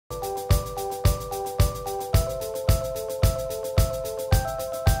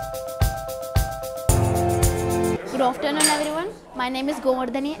afternoon everyone. My name is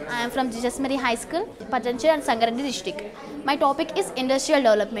Govardhini. I am from Jismari High School, Patancheru and Sangareddy district. My topic is industrial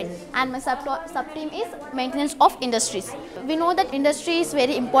development and my sub-team is maintenance of industries. We know that industry is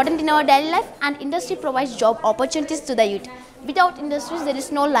very important in our daily life and industry provides job opportunities to the youth. Without industries, there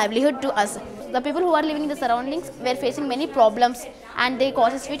is no livelihood to us. The people who are living in the surroundings were facing many problems and they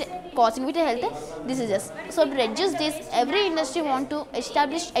causing with health diseases. So to reduce this, every industry want to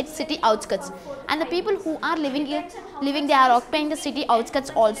establish its city outskirts, and the people who are living they are occupying the city outskirts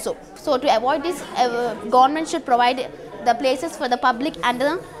also. So to avoid this, government should provide the places for the public and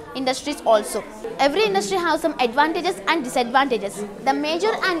the industries also. Every industry has some advantages and disadvantages. The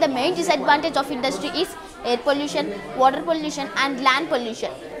major and the main disadvantage of industry is air pollution, water pollution and land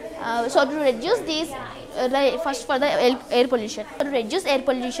pollution. So to reduce these, first for the air pollution. To reduce air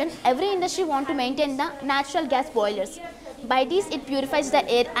pollution, every industry want to maintain the natural gas boilers. By this, it purifies the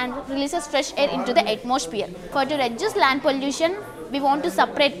air and releases fresh air into the atmosphere. For to reduce land pollution, we want to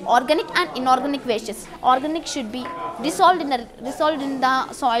separate organic and inorganic wastes. Organic should be dissolved in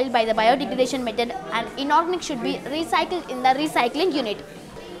the soil by the biodegradation method, and inorganic should be recycled in the recycling unit.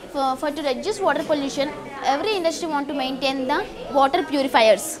 For to reduce water pollution, every industry want to maintain the water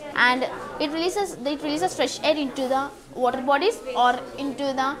purifiers, and it releases fresh air into the water bodies or into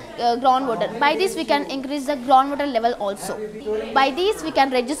the groundwater. By this, we can increase the groundwater level also. By this, we can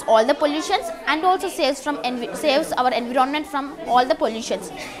reduce all the pollutions and also saves our environment from all the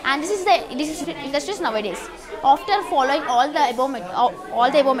pollutions. And this is industries nowadays. After following all the above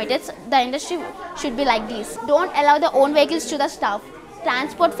methods, the industry should be like this. Don't allow the own vehicles to the staff.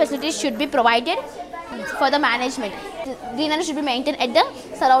 Transport facilities should be provided for the management. Greenery should be maintained at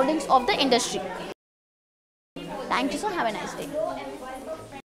the surroundings of the industry. Thank you, sir. Have a nice day.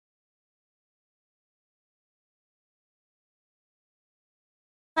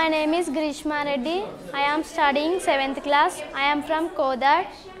 My name is Grishma Reddy. I am studying 7th class. I am from Kodad.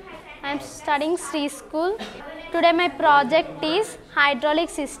 I am studying Sri School. Today my project is hydraulic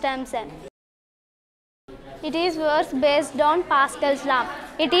systems. It is works based on Pascal's law.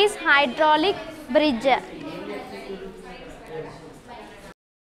 It is hydraulic bridge.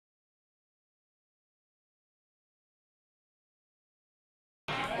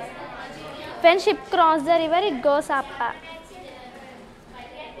 When ship crosses the river, it goes up.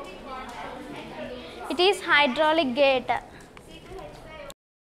 It is hydraulic gate.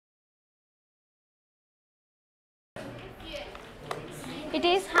 It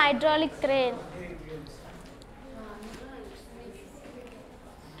is hydraulic crane.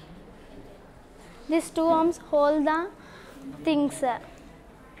 These two arms hold the things.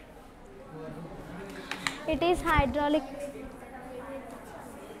 It is hydraulic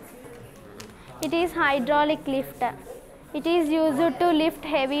lift. It is used to lift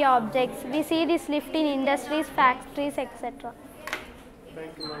heavy objects. We see this lift in industries, factories, etc.